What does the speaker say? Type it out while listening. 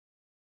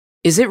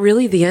Is it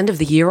really the end of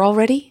the year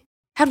already?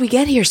 How'd we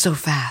get here so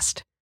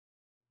fast?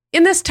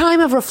 In this time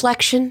of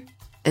reflection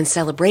and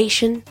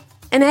celebration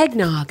and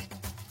eggnog,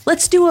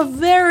 let's do a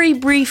very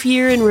brief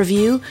year in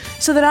review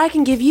so that I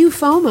can give you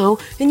FOMO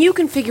and you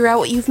can figure out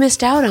what you've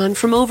missed out on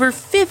from over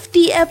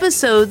 50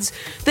 episodes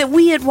that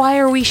we at Why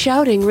Are We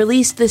Shouting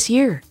released this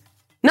year.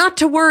 Not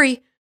to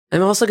worry,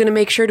 I'm also going to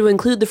make sure to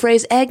include the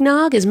phrase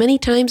eggnog as many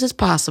times as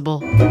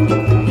possible.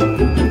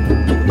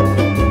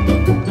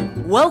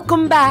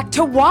 Welcome back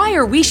to Why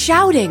Are We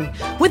Shouting?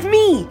 With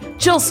me,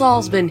 Jill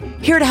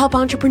Salzman, here to help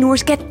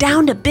entrepreneurs get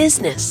down to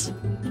business.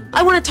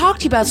 I want to talk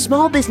to you about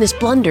small business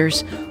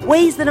blunders,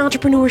 ways that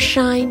entrepreneurs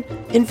shine,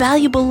 and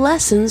valuable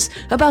lessons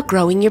about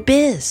growing your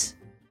biz.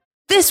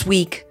 This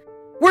week,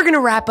 we're going to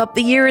wrap up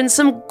the year in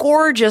some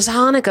gorgeous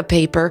Hanukkah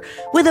paper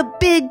with a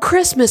big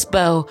Christmas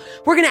bow.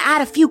 We're going to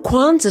add a few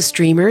Kwanzaa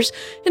streamers,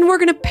 and we're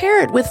going to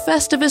pair it with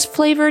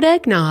Festivus-flavored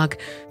eggnog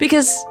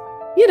because,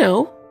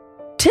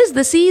 'tis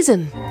the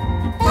season.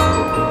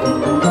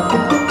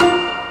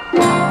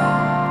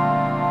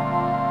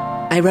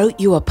 I wrote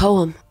you a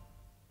poem.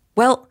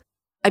 Well,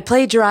 I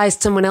plagiarized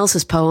someone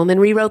else's poem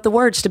and rewrote the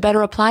words to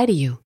better apply to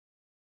you.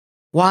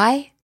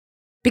 Why?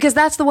 Because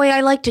that's the way I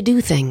like to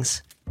do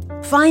things.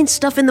 Find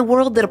stuff in the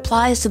world that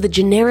applies to the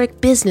generic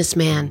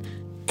businessman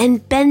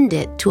and bend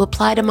it to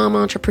apply to mom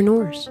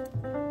entrepreneurs.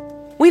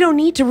 We don't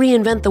need to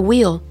reinvent the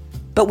wheel,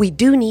 but we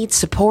do need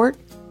support,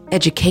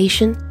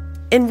 education,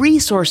 and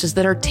resources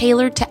that are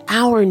tailored to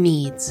our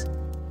needs.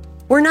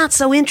 We're not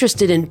so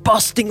interested in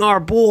busting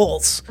our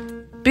balls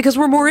because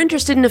we're more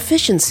interested in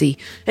efficiency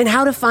and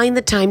how to find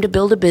the time to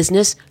build a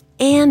business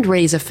and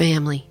raise a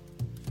family.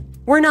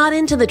 We're not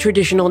into the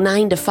traditional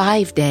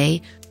 9-to-5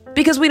 day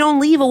because we don't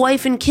leave a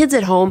wife and kids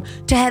at home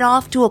to head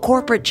off to a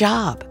corporate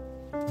job.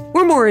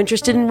 We're more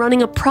interested in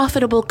running a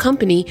profitable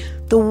company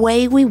the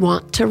way we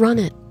want to run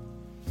it.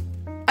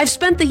 I've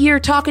spent the year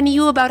talking to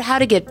you about how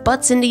to get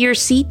butts into your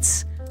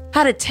seats,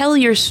 how to tell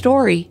your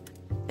story,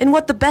 and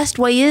what the best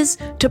way is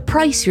to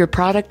price your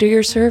product or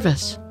your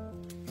service.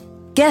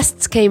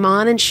 Guests came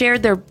on and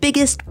shared their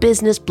biggest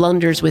business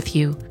blunders with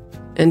you,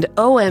 and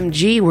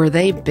OMG were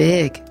they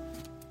big.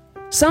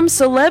 Some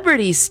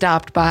celebrities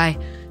stopped by,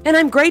 and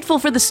I'm grateful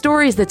for the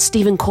stories that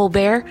Stephen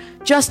Colbert,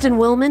 Justin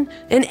Willman,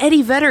 and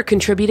Eddie Vedder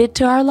contributed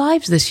to our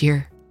lives this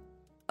year.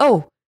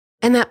 Oh,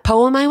 and that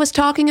poem I was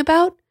talking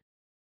about?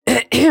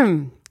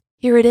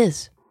 Here it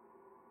is.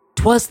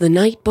 'Twas the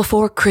night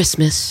before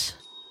Christmas,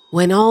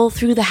 when all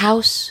through the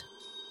house,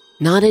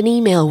 not an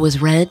email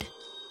was read,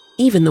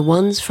 even the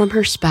ones from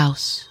her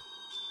spouse.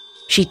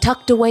 She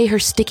tucked away her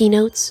sticky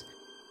notes.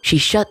 She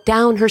shut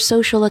down her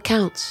social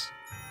accounts.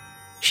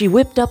 She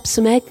whipped up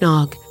some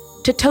eggnog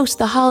to toast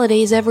the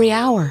holidays every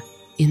hour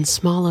in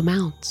small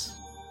amounts.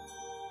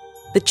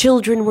 The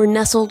children were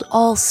nestled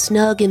all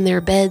snug in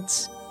their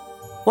beds,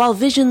 while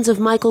visions of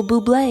Michael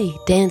Bublé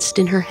danced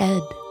in her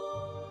head.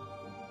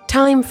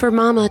 Time for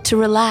Mama to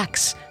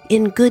relax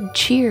in good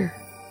cheer,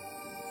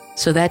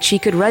 so that she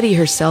could ready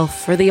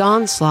herself for the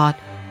onslaught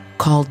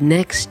called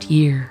next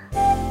year.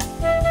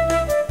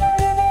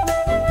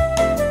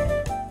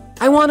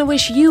 I want to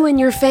wish you and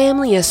your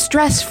family a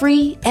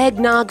stress-free,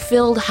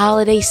 eggnog-filled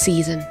holiday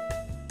season.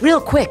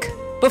 Real quick,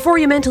 before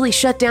you mentally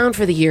shut down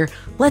for the year,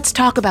 let's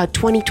talk about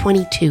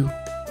 2022.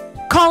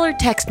 Call or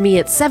text me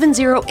at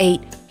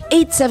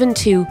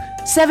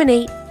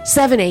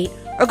 708-872-7878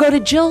 or go to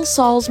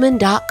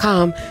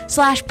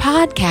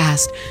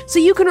jillsalzman.com/podcast so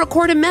you can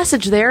record a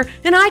message there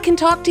and I can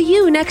talk to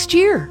you next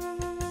year.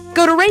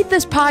 Go to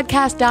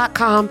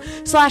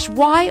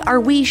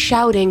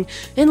ratethispodcast.com/whyareweshouting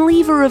and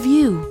leave a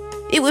review.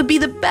 It would be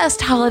the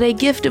best holiday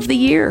gift of the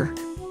year.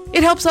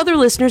 It helps other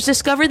listeners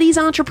discover these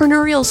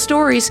entrepreneurial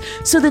stories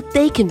so that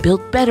they can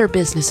build better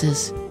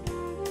businesses.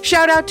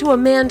 Shout out to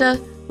Amanda,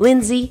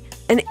 Lindsay,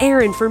 and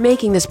Aaron for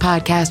making this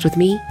podcast with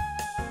me.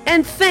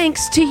 And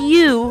thanks to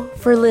you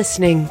for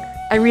listening.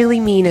 I really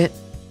mean it.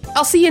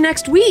 I'll see you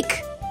next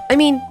week.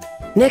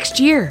 Next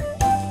year.